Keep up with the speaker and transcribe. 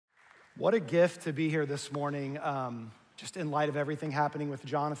What a gift to be here this morning, just in light of everything happening with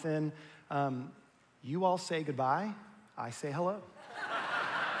Jonathan. You all say goodbye, I say hello.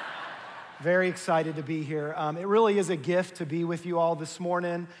 Very excited to be here. It really is a gift to be with you all this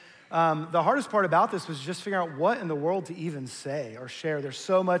morning. The hardest part about this was just figuring out what in the world to even say or share. There's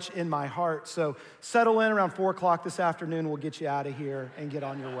so much in my heart. So settle in around 4 o'clock this afternoon. We'll get you out of here and get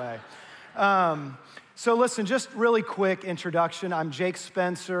on your way. So listen, just really quick introduction. I'm Jake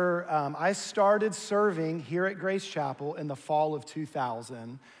Spencer. I started serving here at Grace Chapel in the fall of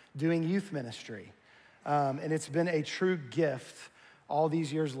 2000, doing youth ministry. And it's been a true gift all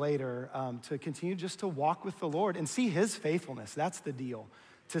these years later to continue just to walk with the Lord and see his faithfulness. That's the deal,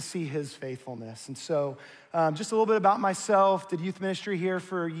 to see his faithfulness. And so just a little bit about myself. Did youth ministry here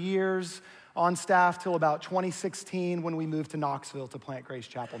for years, on staff till about 2016 when we moved to Knoxville to plant Grace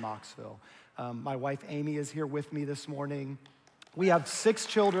Chapel Knoxville. My wife Amy is here with me this morning. We have 6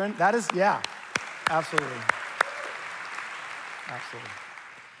 children. That is, yeah, absolutely. Absolutely.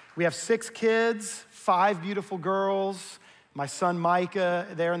 We have 6 kids, 5 beautiful girls. My son Micah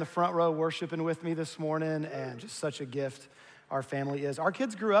there in the front row worshiping with me this morning, and just such a gift our family is. Our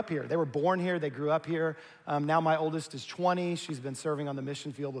kids grew up here. They were born here. They grew up here. Now my oldest is 20. She's been serving on the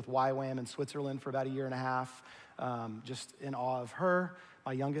mission field with YWAM in Switzerland for about a year and a half. Just in awe of her.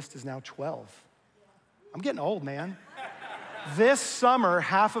 My youngest is now 12. I'm getting old, man. This summer,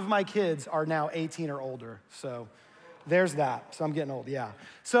 half of my kids are now 18 or older. So there's that. So I'm getting old, yeah.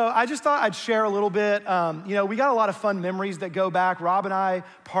 So I just thought I'd share a little bit. We got a lot of fun memories that go back. Rob and I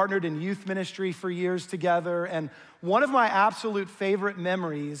partnered in youth ministry for years together. And one of my absolute favorite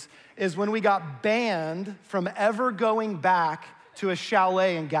memories is when we got banned from ever going back to a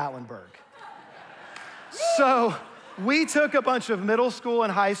chalet in Gatlinburg. So we took a bunch of middle school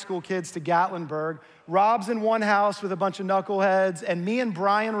and high school kids to Gatlinburg. Rob's in one house with a bunch of knuckleheads, and me and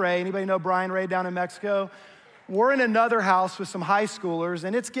Brian Ray, anybody know Brian Ray down in Mexico? We're in another house with some high schoolers,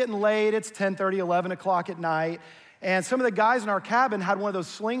 and it's getting late. It's 10:30, 11 o'clock at night, and some of the guys in our cabin had one of those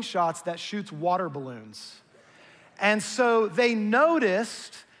slingshots that shoots water balloons. And so they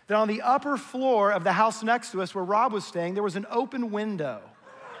noticed that on the upper floor of the house next to us where Rob was staying, there was an open window.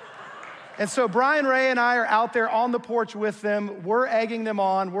 And so Brian Ray and I are out there on the porch with them. We're egging them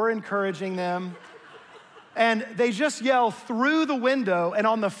on. We're encouraging them. And they just yell through the window, and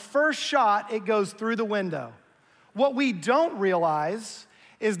on the first shot, it goes through the window. What we don't realize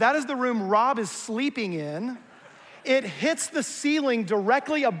is that is the room Rob is sleeping in. It hits the ceiling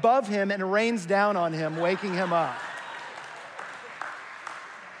directly above him and rains down on him, waking him up.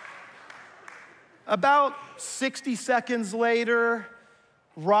 About 60 seconds later,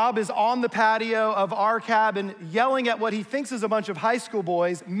 Rob is on the patio of our cabin yelling at what he thinks is a bunch of high school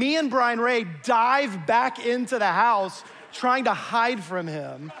boys. Me and Brian Ray dive back into the house trying to hide from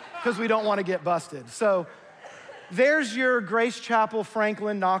him because we don't want to get busted. So there's your Grace Chapel,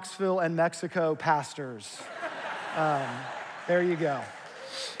 Franklin, Knoxville, and Mexico pastors. There you go.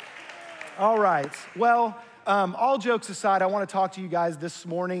 All right. Well, all jokes aside, I want to talk to you guys this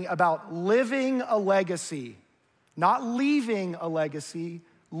morning about living a legacy. Not leaving a legacy,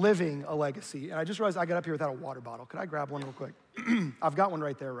 living a legacy. And I just realized I got up here without a water bottle. Could I grab one real quick? I've got one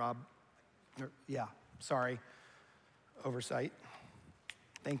right there, Rob. Yeah, sorry. Oversight.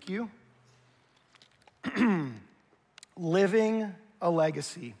 Thank you. Living a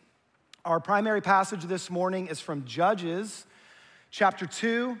legacy. Our primary passage this morning is from Judges chapter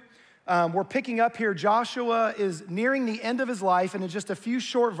 2. We're picking up here. Joshua is nearing the end of his life, and in just a few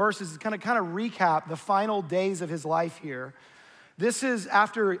short verses, kind of recap the final days of his life here. This is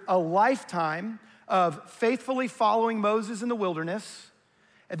after a lifetime of faithfully following Moses in the wilderness,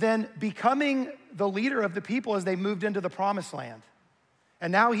 and then becoming the leader of the people as they moved into the promised land.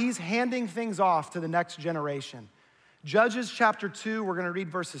 And now he's handing things off to the next generation. Judges chapter 2, we're going to read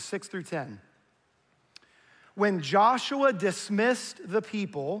verses 6 through 10. When Joshua dismissed the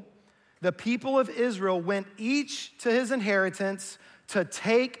people of Israel went each to his inheritance to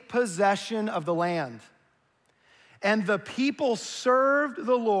take possession of the land. And the people served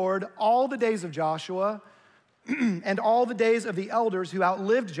the Lord all the days of Joshua and all the days of the elders who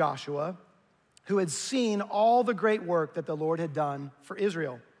outlived Joshua, who had seen all the great work that the Lord had done for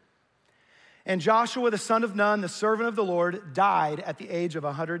Israel. And Joshua, the son of Nun, the servant of the Lord, died at the age of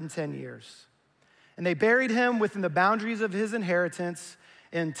 110 years. And they buried him within the boundaries of his inheritance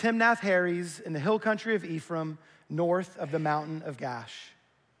in Timnath-Heres, in the hill country of Ephraim, north of the mountain of Gash.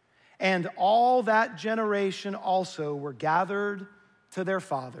 And all that generation also were gathered to their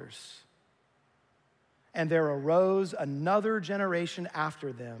fathers. And there arose another generation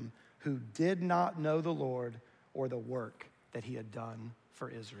after them who did not know the Lord or the work that he had done for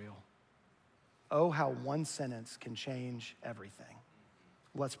Israel. Oh, how one sentence can change everything.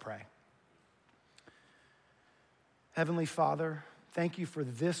 Let's pray. Heavenly Father, thank you for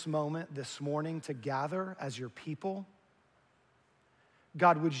this moment this morning to gather as your people.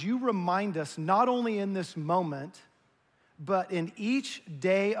 God, would you remind us not only in this moment, but in each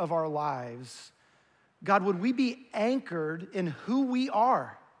day of our lives, God, would we be anchored in who we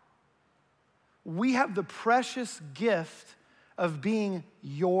are? We have the precious gift of being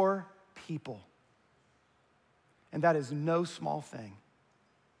your people. And that is no small thing.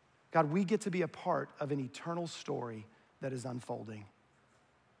 God, we get to be a part of an eternal story that is unfolding.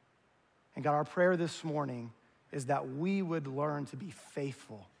 And God, our prayer this morning is that we would learn to be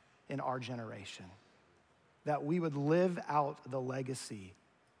faithful in our generation, that we would live out the legacy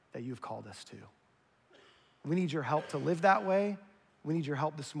that you've called us to. We need your help to live that way. We need your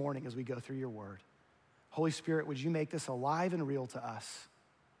help this morning as we go through your word. Holy Spirit, would you make this alive and real to us?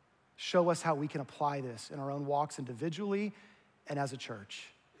 Show us how we can apply this in our own walks individually and as a church.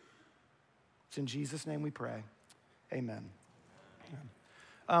 It's in Jesus' name we pray. Amen.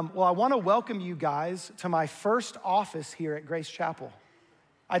 Well, I want to welcome you guys to my first office here at Grace Chapel.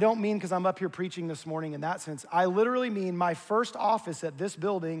 I don't mean because I'm up here preaching this morning in that sense. I literally mean my first office at this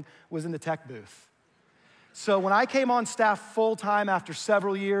building was in the tech booth. So when I came on staff full-time after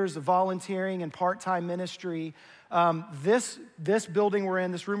several years of volunteering and part-time ministry, this building we're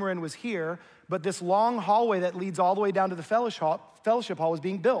in, this room we're in was here, but this long hallway that leads all the way down to the fellowship hall was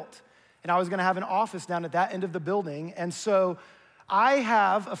being built. And I was gonna have an office down at that end of the building. And so I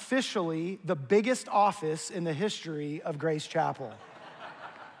have officially the biggest office in the history of Grace Chapel.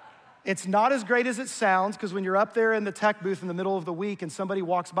 It's not as great as it sounds, because when you're up there in the tech booth in the middle of the week and somebody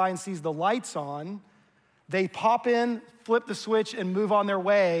walks by and sees the lights on, they pop in, flip the switch, and move on their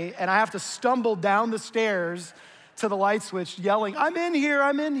way, and I have to stumble down the stairs to the light switch yelling, I'm in here,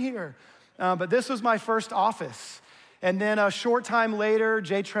 I'm in here. But this was my first office. And then a short time later,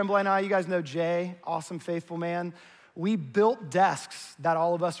 Jay Tremblay and I, you guys know Jay, awesome, faithful man, we built desks that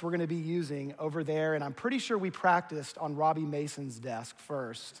all of us were gonna be using over there, and I'm pretty sure we practiced on Robbie Mason's desk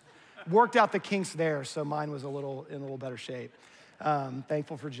first. Worked out the kinks there, so mine was in a little better shape.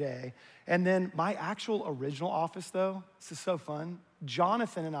 Thankful for Jay. And then my actual original office, though, this is so fun.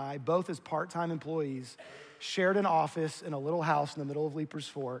 Jonathan and I, both as part-time employees, shared an office in a little house in the middle of Leapers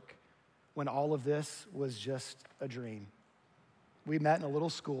Fork when all of this was just a dream. We met in a little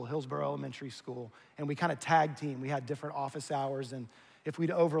school, Hillsborough Elementary School, and we kind of tag team. We had different office hours, and if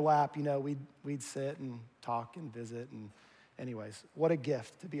we'd overlap, we'd sit and talk and visit. And anyways, what a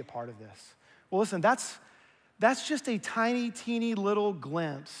gift to be a part of this. Well, listen, that's just a tiny, teeny little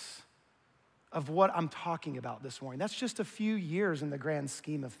glimpse of what I'm talking about this morning. That's just a few years in the grand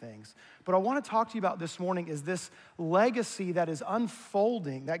scheme of things. But I want to talk to you about this morning is this legacy that is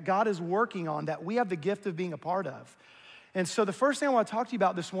unfolding, that God is working on, that we have the gift of being a part of. And so the first thing I want to talk to you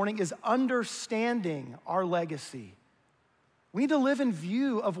about this morning is understanding our legacy. We need to live in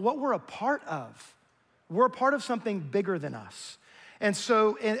view of what we're a part of. We're a part of something bigger than us. And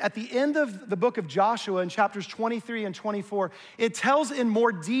so at the end of the book of Joshua in chapters 23 and 24, it tells in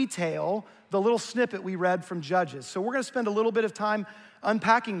more detail the little snippet we read from Judges. So we're gonna spend a little bit of time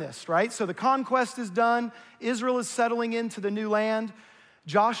unpacking this, right? So the conquest is done. Israel is settling into the new land.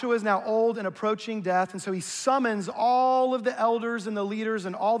 Joshua is now old and approaching death. And so he summons all of the elders and the leaders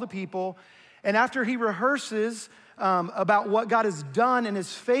and all the people. And after he rehearses about what God has done in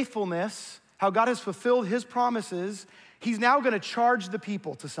his faithfulness, how God has fulfilled his promises, he's now gonna charge the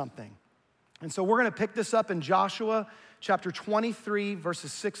people to something. And so we're gonna pick this up in Joshua chapter 23,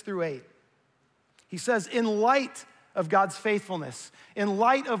 verses 6 through 8. He says, in light of God's faithfulness, in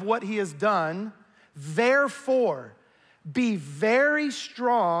light of what he has done, therefore, be very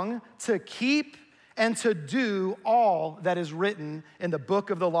strong to keep and to do all that is written in the book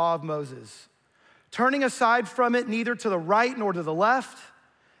of the law of Moses, turning aside from it neither to the right nor to the left,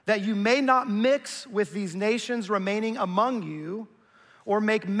 that you may not mix with these nations remaining among you, or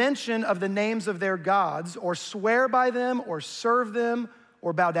make mention of the names of their gods, or swear by them, or serve them,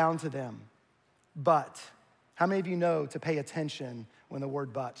 or bow down to them. But, how many of you know to pay attention when the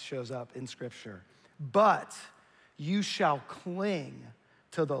word but shows up in Scripture? But you shall cling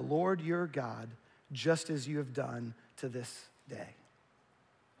to the Lord your God, just as you have done to this day.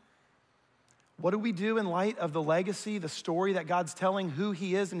 What do we do in light of the legacy, the story that God's telling, who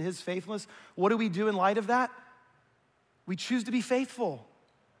he is and his faithfulness? What do we do in light of that? We choose to be faithful.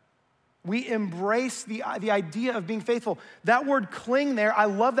 We embrace the idea of being faithful. That word cling there, I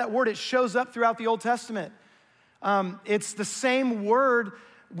love that word. It shows up throughout the Old Testament. It's the same word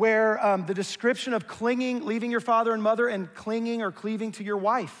where the description of clinging, leaving your father and mother, and clinging or cleaving to your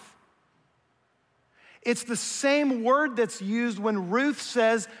wife. It's the same word that's used when Ruth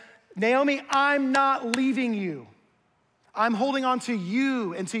says, Naomi, I'm not leaving you. I'm holding on to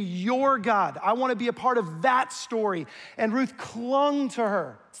you and to your God. I want to be a part of that story. And Ruth clung to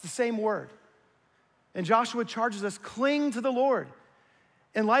her. It's the same word. And Joshua charges us, cling to the Lord.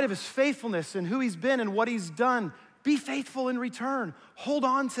 In light of his faithfulness and who he's been and what he's done, be faithful in return. Hold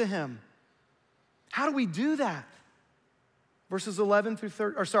on to him. How do we do that? Verses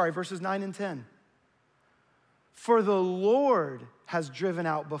 9 and 10. For the Lord has driven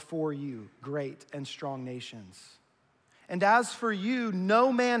out before you great and strong nations. And as for you,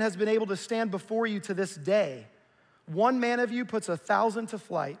 no man has been able to stand before you to this day. One man of you puts 1,000 to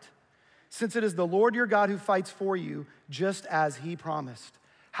flight, since it is the Lord your God who fights for you, just as he promised.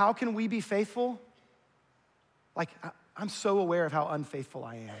 How can we be faithful? I'm so aware of how unfaithful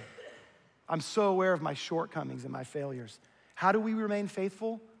I am. I'm so aware of my shortcomings and my failures. How do we remain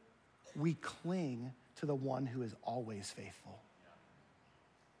faithful? We cling to the one who is always faithful.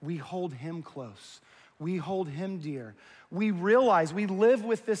 We hold him close. We hold him dear. We realize, we live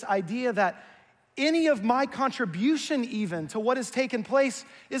with this idea that any of my contribution even to what has taken place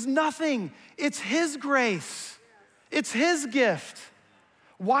is nothing. It's his grace. It's his gift.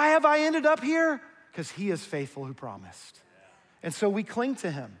 Why have I ended up here? Because he is faithful who promised. And so we cling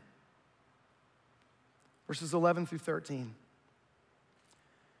to him. Verses 11 through 13.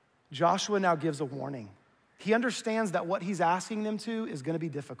 Joshua now gives a warning. He understands that what he's asking them to is going to be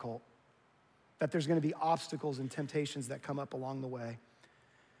difficult, that there's going to be obstacles and temptations that come up along the way.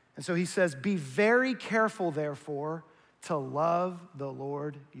 And so he says, be very careful, therefore, to love the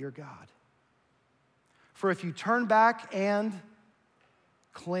Lord your God. For if you turn back and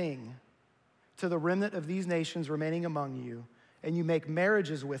cling to the remnant of these nations remaining among you, and you make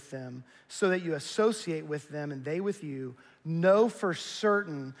marriages with them so that you associate with them and they with you, know for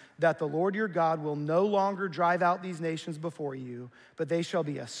certain that the Lord your God will no longer drive out these nations before you, but they shall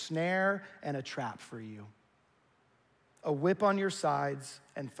be a snare and a trap for you, a whip on your sides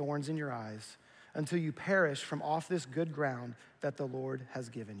and thorns in your eyes, until you perish from off this good ground that the Lord has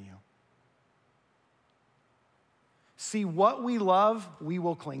given you. See, what we love, we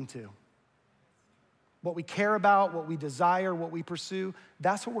will cling to. What we care about, what we desire, what we pursue,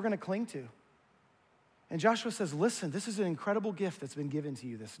 that's what we're going to cling to. And Joshua says, listen, this is an incredible gift that's been given to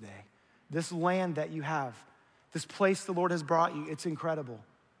you this day. This land that you have, this place the Lord has brought you, it's incredible.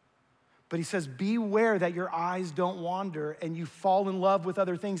 But he says, beware that your eyes don't wander and you fall in love with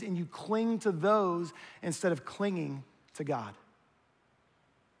other things and you cling to those instead of clinging to God.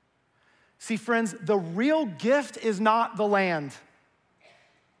 See, friends, the real gift is not the land.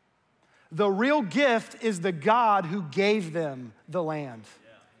 The real gift is the God who gave them the land.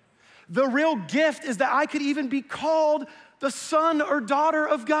 The real gift is that I could even be called the son or daughter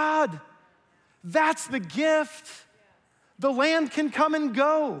of God. That's the gift. The land can come and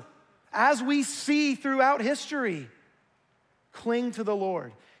go, as we see throughout history. Cling to the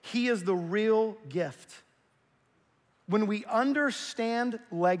Lord. He is the real gift. When we understand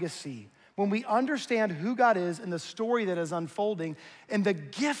legacy, when we understand who God is and the story that is unfolding and the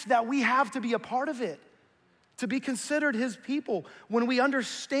gift that we have to be a part of it, to be considered his people, when we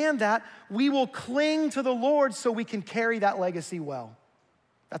understand that, we will cling to the Lord so we can carry that legacy well.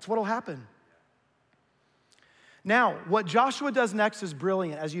 That's what will happen. Now, what Joshua does next is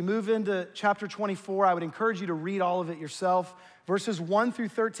brilliant. As you move into chapter 24, I would encourage you to read all of it yourself. Verses 1 through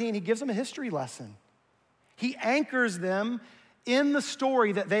 13, he gives them a history lesson. He anchors them in the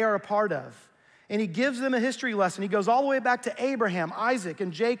story that they are a part of. And he gives them a history lesson. He goes all the way back to Abraham, Isaac,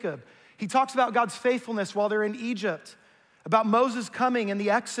 and Jacob. He talks about God's faithfulness while they're in Egypt, about Moses coming and the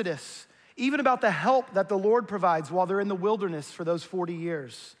Exodus, even about the help that the Lord provides while they're in the wilderness for those 40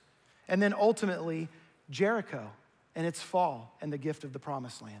 years. And then ultimately, Jericho and its fall and the gift of the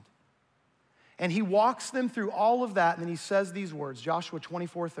promised land. And he walks them through all of that, and then he says these words, Joshua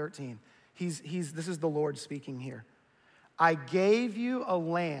 24:13. This is the Lord speaking here. I gave you a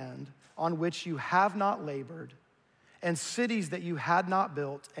land on which you have not labored, and cities that you had not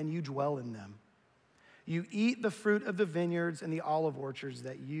built, and you dwell in them. You eat the fruit of the vineyards and the olive orchards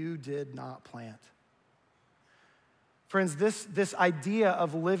that you did not plant. Friends, this idea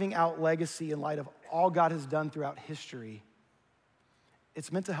of living out legacy in light of all God has done throughout history,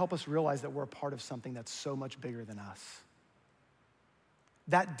 it's meant to help us realize that we're a part of something that's so much bigger than us.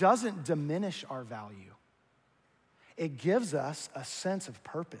 That doesn't diminish our value. It gives us a sense of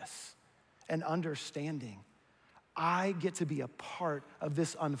purpose and understanding. I get to be a part of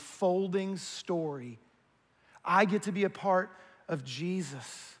this unfolding story. I get to be a part of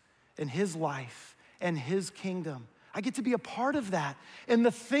Jesus and his life and his kingdom. I get to be a part of that. And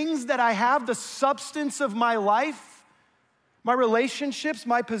the things that I have, the substance of my life, my relationships,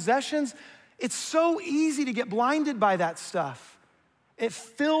 my possessions, it's so easy to get blinded by that stuff. It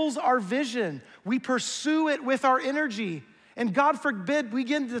fills our vision. We pursue it with our energy. And God forbid we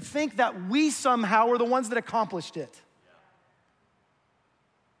begin to think that we somehow are the ones that accomplished it.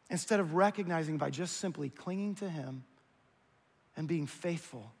 Instead of recognizing by just simply clinging to him and being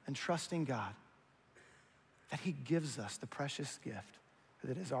faithful and trusting God, that he gives us the precious gift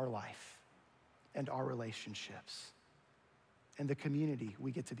that is our life and our relationships and the community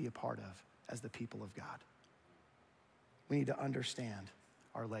we get to be a part of as the people of God. We need to understand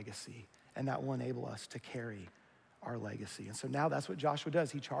our legacy, and that will enable us to carry our legacy. And so now that's what Joshua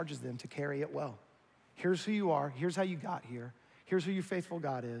does. He charges them to carry it well. Here's who you are. Here's how you got here. Here's who your faithful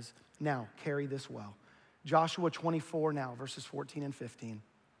God is. Now, carry this well. Joshua 24 now, verses 14 and 15.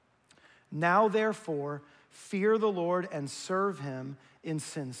 Now, therefore, fear the Lord and serve him in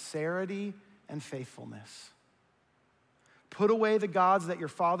sincerity and faithfulness. Put away the gods that your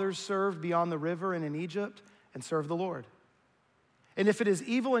fathers served beyond the river and in Egypt, and serve the Lord. And if it is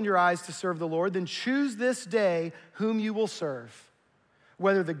evil in your eyes to serve the Lord, then choose this day whom you will serve,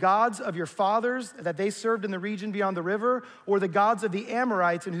 whether the gods of your fathers that they served in the region beyond the river, or the gods of the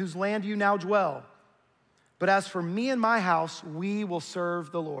Amorites in whose land you now dwell. But as for me and my house, we will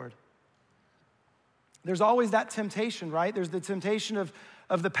serve the Lord. There's always that temptation, right? There's the temptation of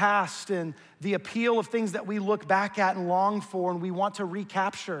the past and the appeal of things that we look back at and long for and we want to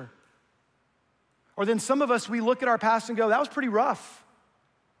recapture. Or then some of us, we look at our past and go, that was pretty rough.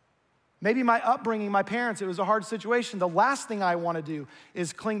 Maybe my upbringing, my parents, it was a hard situation. The last thing I want to do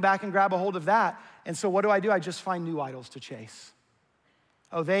is cling back and grab a hold of that. And so what do? I just find new idols to chase.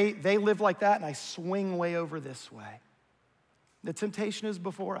 Oh, they live like that, and I swing way over this way. The temptation is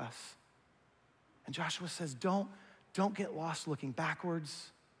before us. And Joshua says, don't get lost looking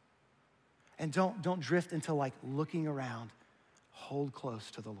backwards. And don't drift into like looking around. Hold close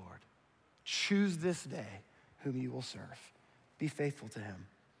to the Lord. Choose this day whom you will serve. Be faithful to him.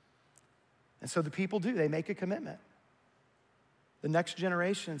 And so the people do. They make a commitment. The next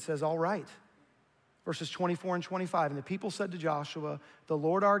generation says, all right. Verses 24 and 25. And the people said to Joshua, the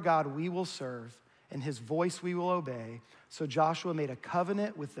Lord our God we will serve, and his voice we will obey. So Joshua made a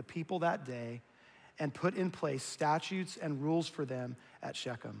covenant with the people that day and put in place statutes and rules for them at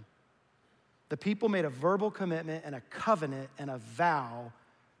Shechem. The people made a verbal commitment and a covenant and a vow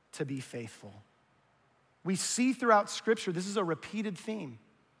to be faithful. We see throughout Scripture, this is a repeated theme.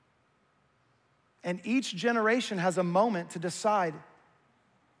 And each generation has a moment to decide,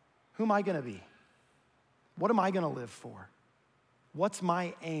 who am I gonna be? What am I gonna live for? What's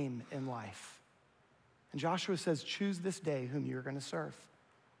my aim in life? And Joshua says, choose this day whom you're gonna serve.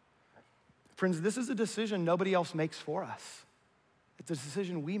 Friends, this is a decision nobody else makes for us. It's a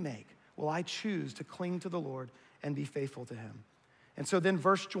decision we make. Will I choose to cling to the Lord and be faithful to him? And so then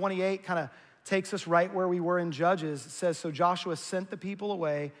verse 28 kind of takes us right where we were in Judges. It says, so Joshua sent the people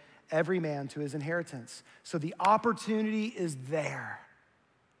away, every man to his inheritance. So the opportunity is there.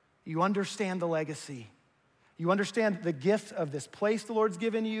 You understand the legacy. You understand the gift of this place the Lord's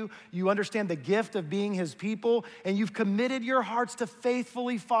given you. You understand the gift of being his people, and you've committed your hearts to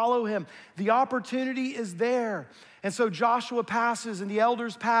faithfully follow him. The opportunity is there. And so Joshua passes, and the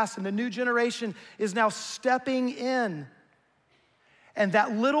elders pass, and the new generation is now stepping in. And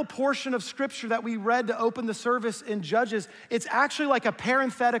that little portion of scripture that we read to open the service in Judges, it's actually like a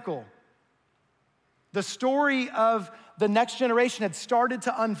parenthetical. The story of the next generation had started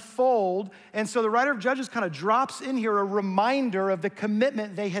to unfold, and so the writer of Judges kind of drops in here a reminder of the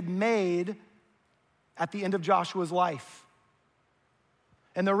commitment they had made at the end of Joshua's life.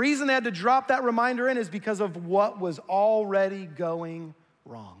 And the reason they had to drop that reminder in is because of what was already going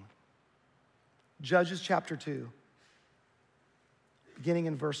wrong. Judges chapter 2. Beginning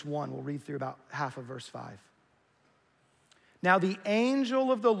in verse 1, we'll read through about half of verse 5. Now the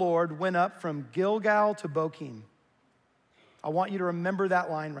angel of the Lord went up from Gilgal to Bochim. I want you to remember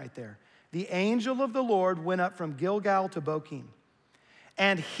that line right there. The angel of the Lord went up from Gilgal to Bochim.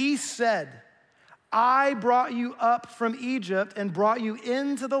 And he said, I brought you up from Egypt and brought you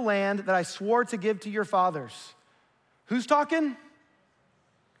into the land that I swore to give to your fathers. Who's talking?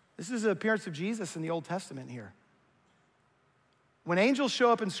 This is the appearance of Jesus in the Old Testament here. When angels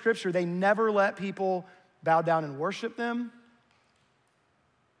show up in Scripture, they never let people bow down and worship them.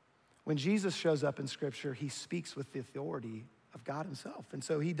 When Jesus shows up in Scripture, he speaks with the authority of God himself. And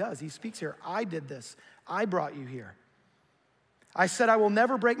so he does. He speaks here. I did this. I brought you here. I said, I will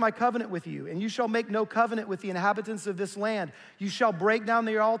never break my covenant with you, and you shall make no covenant with the inhabitants of this land. You shall break down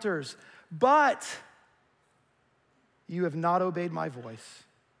their altars. But You have not obeyed my voice.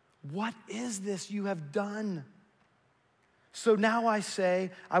 What is this you have done? So now I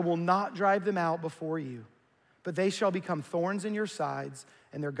say, I will not drive them out before you, but they shall become thorns in your sides,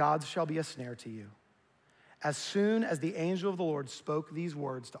 and their gods shall be a snare to you. As soon as the angel of the Lord spoke these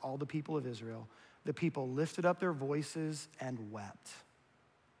words to all the people of Israel, the people lifted up their voices and wept.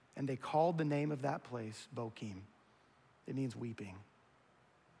 And they called the name of that place Bochim. It means weeping.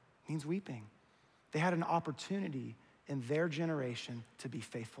 It means weeping. They had an opportunity in their generation to be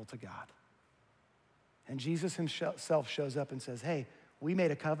faithful to God. And Jesus himself shows up and says, hey, we made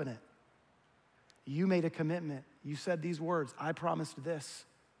a covenant. You made a commitment. You said these words. I promised this.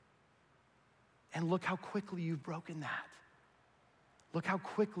 And look how quickly you've broken that. Look how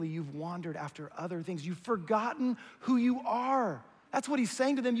quickly you've wandered after other things. You've forgotten who you are. That's what he's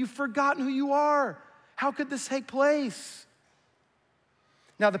saying to them. You've forgotten who you are. How could this take place?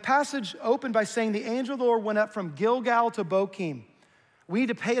 Now, the passage opened by saying the angel of the Lord went up from Gilgal to Bochim. We need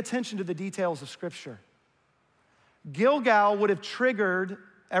to pay attention to the details of Scripture. Gilgal would have triggered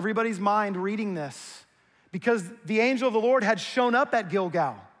everybody's mind reading this because the angel of the Lord had shown up at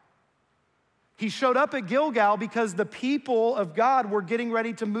Gilgal. He showed up at Gilgal because the people of God were getting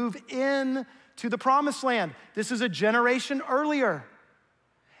ready to move in to the promised land. This is a generation earlier.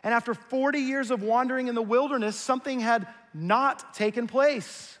 And after 40 years of wandering in the wilderness, something had not taken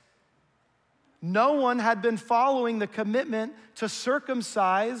place. No one had been following the commitment to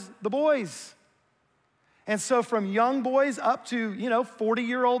circumcise the boys. And so from young boys up to,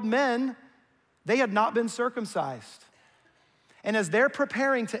 40-year-old men, they had not been circumcised. And as they're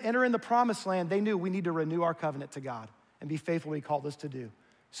preparing to enter in the promised land, they knew we need to renew our covenant to God and be faithful what he called us to do.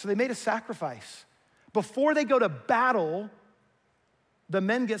 So they made a sacrifice. Before they go to battle, the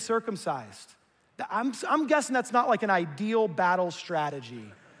men get circumcised. I'm guessing that's not like an ideal battle strategy.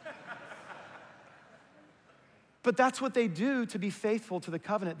 But that's what they do to be faithful to the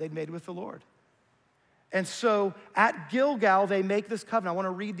covenant they'd made with the Lord. And so at Gilgal, they make this covenant. I want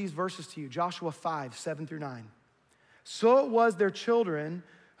to read these verses to you. Joshua 5, 7 through 9. So it was their children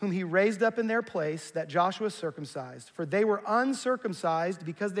whom he raised up in their place that Joshua circumcised, for they were uncircumcised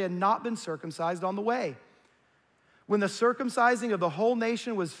because they had not been circumcised on the way. When the circumcising of the whole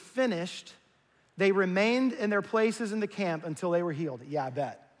nation was finished, they remained in their places in the camp until they were healed. Yeah, I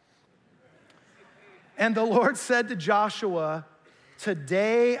bet. And the Lord said to Joshua,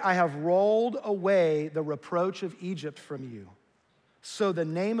 today I have rolled away the reproach of Egypt from you. So the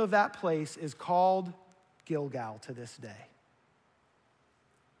name of that place is called Gilgal to this day.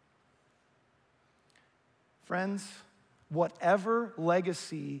 Friends, whatever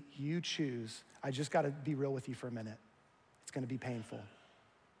legacy you choose, I just got to be real with you for a minute. It's going to be painful.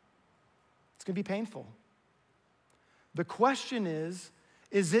 It's going to be painful. The question is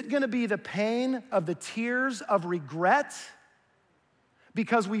it going to be the pain of the tears of regret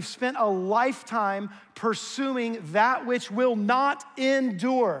because we've spent a lifetime pursuing that which will not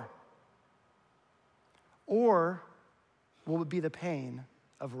endure? Or will it be the pain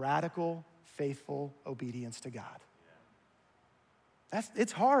of radical, faithful obedience to God?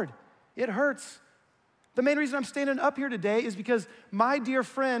 It's hard. It hurts. The main reason I'm standing up here today is because my dear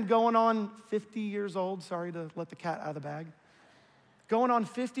friend going on 50 years old, sorry to let the cat out of the bag, going on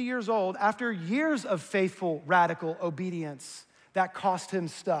 50 years old after years of faithful, radical obedience that cost him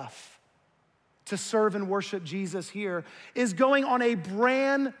stuff to serve and worship Jesus here, is going on a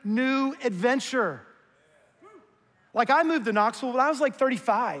brand new adventure. Like I moved to Knoxville when I was like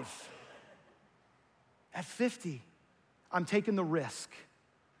 35. At 50, I'm taking the risk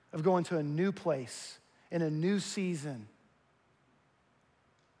of going to a new place in a new season.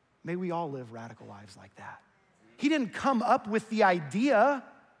 May we all live radical lives like that. He didn't come up with the idea.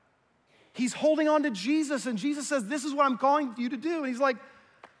 He's holding on to Jesus, and Jesus says, this is what I'm calling you to do. And he's like,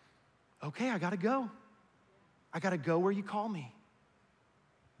 okay, I gotta go. I gotta go where you call me.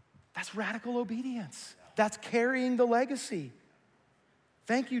 That's radical obedience. That's carrying the legacy.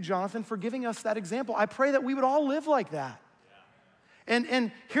 Thank you, Jonathan, for giving us that example. I pray that we would all live like that.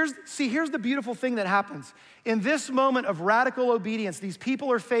 And here's the beautiful thing that happens. In this moment of radical obedience, these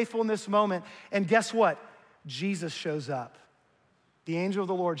people are faithful in this moment, and guess what? Jesus shows up. The angel of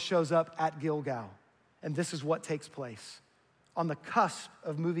the Lord shows up at Gilgal, and this is what takes place on the cusp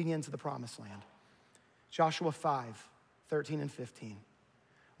of moving into the promised land. Joshua 5, 13 and 15.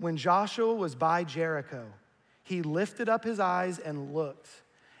 When Joshua was by Jericho, he lifted up his eyes and looked,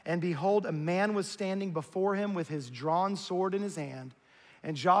 and behold, a man was standing before him with his drawn sword in his hand.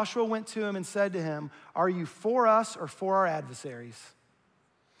 And Joshua went to him and said to him, are you for us or for our adversaries?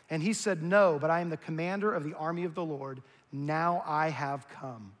 And he said, no, but I am the commander of the army of the Lord. Now I have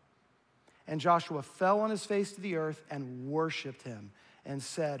come. And Joshua fell on his face to the earth and worshiped him and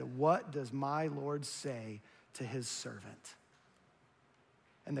said, "What does my Lord say to his servant?"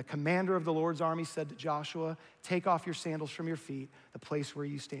 And the commander of the Lord's army said to Joshua, "Take off your sandals from your feet. The place where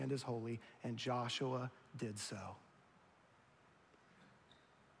you stand is holy." And Joshua did so.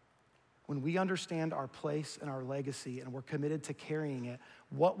 When we understand our place and our legacy and we're committed to carrying it,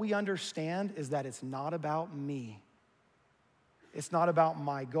 what we understand is that it's not about me. It's not about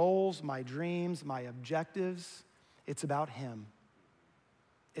my goals, my dreams, my objectives. It's about him.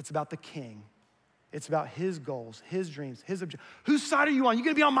 It's about the King. It's about his goals, his dreams, his objectives. Whose side are you on? You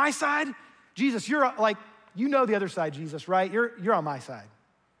gonna be on my side? Jesus, you're like, you know the other side, Jesus, right? You're on my side.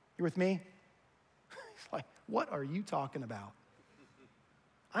 You with me? He's like, what are you talking about?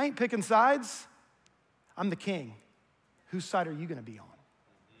 I ain't picking sides. I'm the King. Whose side are you gonna be on?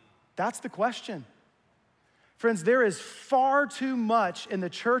 That's the question. Friends, there is far too much in the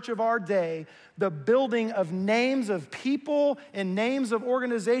church of our day, the building of names of people and names of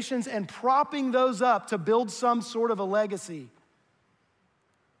organizations and propping those up to build some sort of a legacy.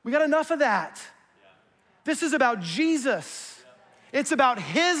 We got enough of that. This is about Jesus. It's about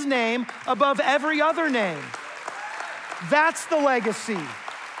his name above every other name. That's the legacy.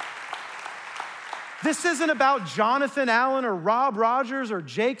 This isn't about Jonathan Allen or Rob Rogers or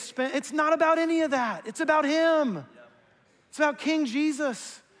Jake Spence. It's not about any of that. It's about him. It's about King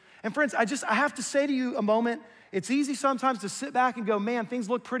Jesus. And friends, I have to say to you a moment, it's easy sometimes to sit back and go, man,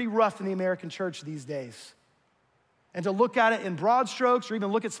 things look pretty rough in the American church these days. And to look at it in broad strokes or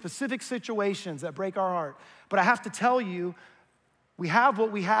even look at specific situations that break our heart. But I have to tell you, we have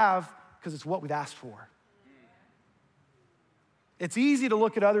what we have because it's what we've asked for. It's easy to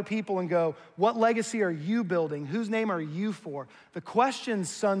look at other people and go, what legacy are you building? Whose name are you for? The question,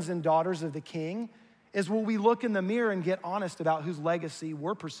 sons and daughters of the King, is will we look in the mirror and get honest about whose legacy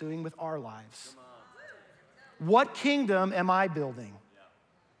we're pursuing with our lives? What kingdom am I building?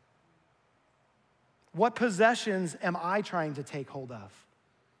 What possessions am I trying to take hold of?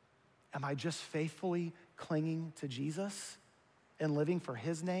 Am I just faithfully clinging to Jesus and living for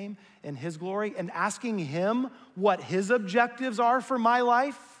his name and his glory and asking him what his objectives are for my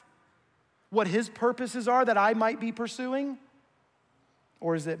life, what his purposes are that I might be pursuing?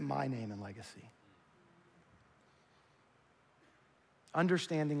 Or is it my name and legacy?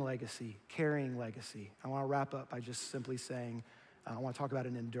 Understanding legacy, carrying legacy. I want to wrap up by just simply saying, I want to talk about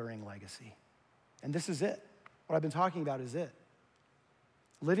an enduring legacy. And this is it. What I've been talking about is it.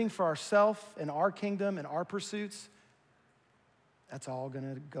 Living for ourselves and our kingdom and our pursuits, that's all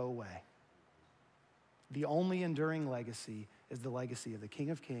gonna go away. The only enduring legacy is the legacy of the King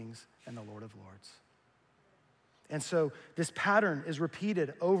of Kings and the Lord of Lords. And so this pattern is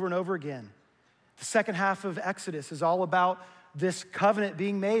repeated over and over again. The second half of Exodus is all about this covenant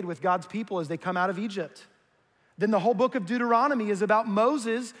being made with God's people as they come out of Egypt. Then the whole book of Deuteronomy is about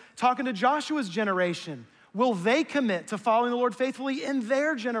Moses talking to Joshua's generation. Will they commit to following the Lord faithfully in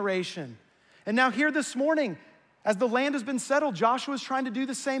their generation? And now here this morning, as the land has been settled, Joshua is trying to do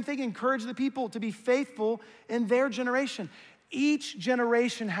the same thing, encourage the people to be faithful in their generation. Each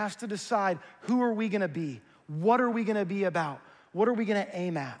generation has to decide, who are we gonna be? What are we gonna be about? What are we gonna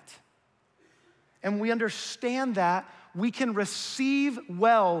aim at? And we understand that we can receive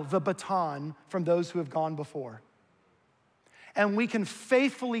well the baton from those who have gone before. And we can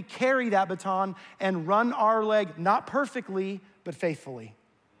faithfully carry that baton and run our leg, not perfectly, but faithfully.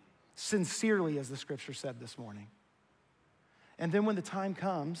 Sincerely, as the scripture said this morning. And then when the time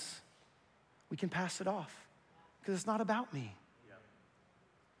comes, we can pass it off because it's not about me.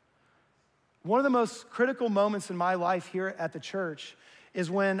 One of the most critical moments in my life here at the church is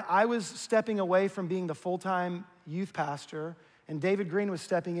when I was stepping away from being the full-time youth pastor and David Green was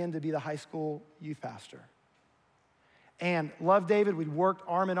stepping in to be the high school youth pastor. And loved David, we'd worked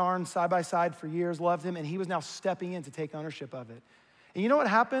arm in arm, side by side for years, loved him, and he was now stepping in to take ownership of it. And you know what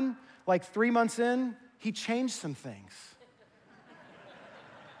happened? Like 3 months in, he changed some things.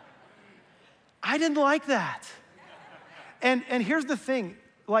 I didn't like that. And here's the thing,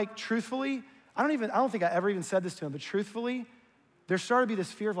 like truthfully, I don't think I ever even said this to him, but truthfully, there started to be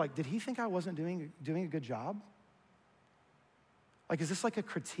this fear of like, did he think I wasn't doing a good job? Like, is this like a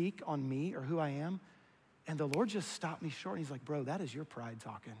critique on me or who I am? And the Lord just stopped me short and he's like, bro, that is your pride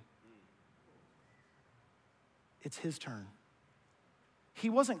talking. It's his turn. He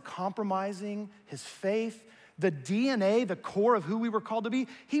wasn't compromising his faith, the DNA, the core of who we were called to be.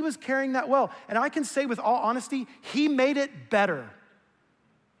 He was carrying that well. And I can say with all honesty, he made it better.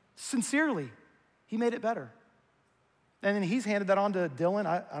 Sincerely, he made it better. And then he's handed that on to Dylan.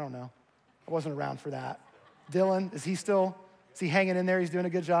 I don't know. I wasn't around for that. Dylan, is he still Is he hanging in there? He's doing a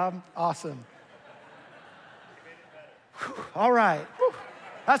good job? Awesome. Whew, all right. Whew.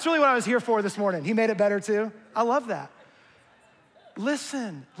 That's really what I was here for this morning. He made it better too. I love that.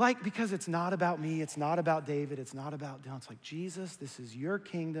 Listen, because it's not about me, it's not about David, it's not about Dylan. It's like, Jesus, this is your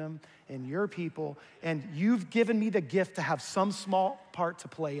kingdom and your people, and you've given me the gift to have some small part to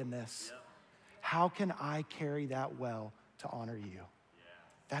play in this. Yeah. How can I carry that well to honor you? Yeah.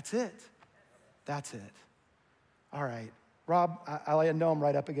 That's it. That's it. All right. Rob, I know I'm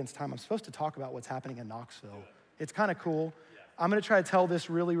right up against time. I'm supposed to talk about what's happening in Knoxville. It's kind of cool. I'm gonna try to tell this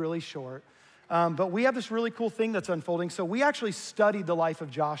really, really short. But we have this really cool thing that's unfolding. So we actually studied the life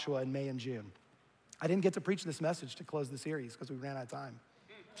of Joshua in May and June. I didn't get to preach this message to close the series because we ran out of time.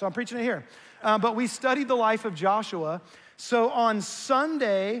 So I'm preaching it here. But we studied the life of Joshua. So on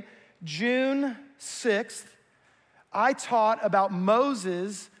Sunday, June 6th, I taught about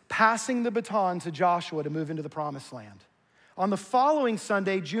Moses passing the baton to Joshua to move into the promised land. On the following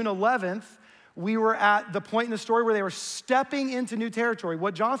Sunday, June 11th, we were at the point in the story where they were stepping into new territory,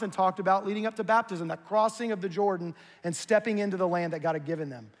 what Jonathan talked about leading up to baptism, that crossing of the Jordan and stepping into the land that God had given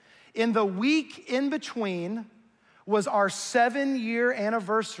them. In the week in between was our 7-year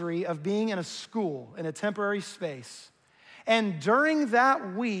anniversary of being in a school, in a temporary space. And during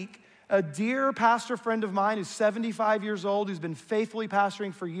that week, a dear pastor friend of mine who's 75 years old, who's been faithfully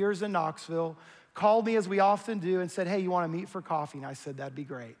pastoring for years in Knoxville, called me, as we often do, and said, hey, you wanna meet for coffee? And I said, that'd be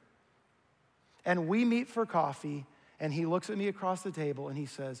great. And we meet for coffee, and he looks at me across the table and he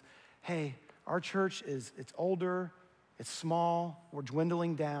says, hey, our church it's older, it's small, we're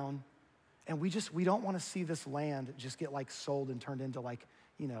dwindling down, and we don't want to see this land just get sold and turned into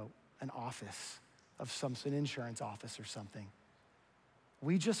an office of an insurance office or something.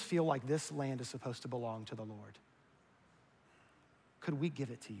 We just feel like this land is supposed to belong to the Lord. Could we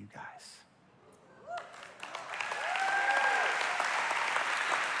give it to you guys?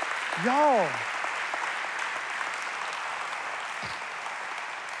 Y'all.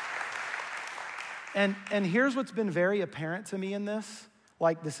 And here's what's been very apparent to me in this.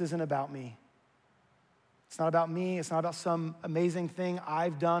 This isn't about me. It's not about me. It's not about some amazing thing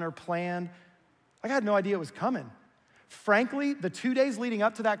I've done or planned. I had no idea it was coming. Frankly, the 2 days leading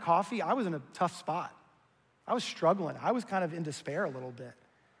up to that coffee, I was in a tough spot. I was struggling. I was kind of in despair a little bit.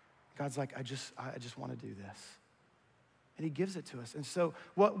 God's like, I just want to do this. And he gives it to us. And so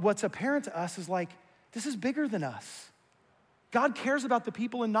what's apparent to us is this is bigger than us. God cares about the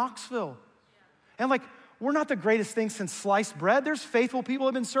people in Knoxville. And we're not the greatest thing since sliced bread. There's faithful people who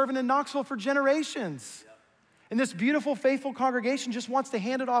have been serving in Knoxville for generations. And this beautiful, faithful congregation just wants to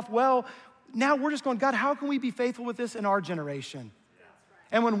hand it off well. Now we're just going, God, how can we be faithful with this in our generation?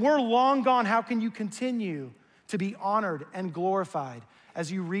 And when we're long gone, how can you continue to be honored and glorified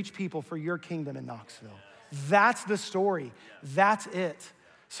as you reach people for your kingdom in Knoxville? That's the story. That's it.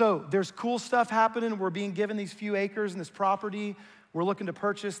 So there's cool stuff happening. We're being given these few acres and this property. We're looking to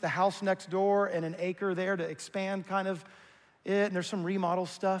purchase the house next door and an acre there to expand kind of it. And there's some remodel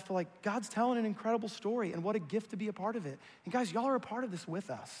stuff. God's telling an incredible story, and what a gift to be a part of it. And guys, y'all are a part of this with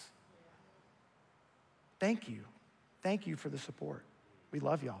us. Thank you. Thank you for the support. We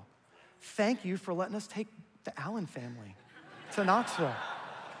love y'all. Thank you for letting us take the Allen family to Knoxville.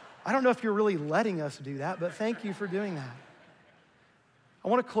 I don't know if you're really letting us do that, but thank you for doing that. I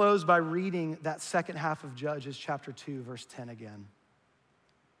want to close by reading that second half of Judges chapter 2, verse 10 again.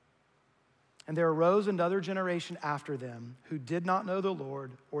 And there arose another generation after them who did not know the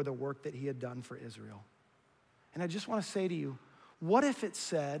Lord or the work that he had done for Israel. And I just want to say to you, what if it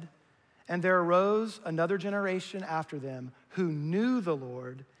said, and there arose another generation after them who knew the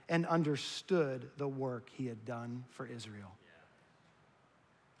Lord and understood the work he had done for Israel?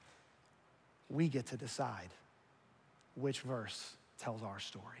 We get to decide which verse tells our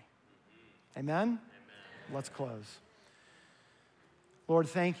story. Amen? Amen? Let's close. Lord,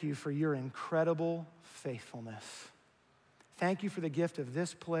 thank you for your incredible faithfulness. Thank you for the gift of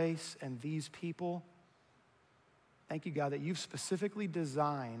this place and these people. Thank you, God, that you've specifically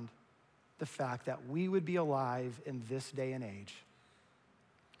designed the fact that we would be alive in this day and age.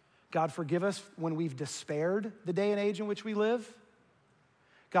 God, forgive us when we've despaired the day and age in which we live.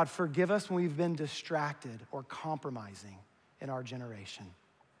 God, forgive us when we've been distracted or compromising in our generation.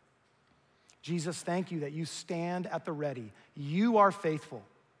 Jesus, thank you that you stand at the ready. You are faithful.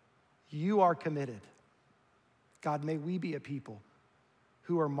 You are committed. God, may we be a people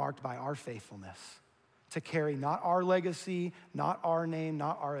who are marked by our faithfulness to carry not our legacy, not our name,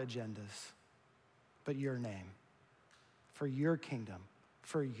 not our agendas, but your name for your kingdom,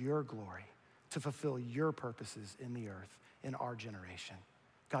 for your glory, to fulfill your purposes in the earth, in our generation.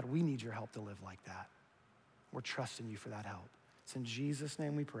 God, we need your help to live like that. We're trusting you for that help. It's in Jesus'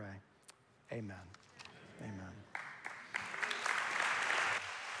 name we pray. Amen. Amen.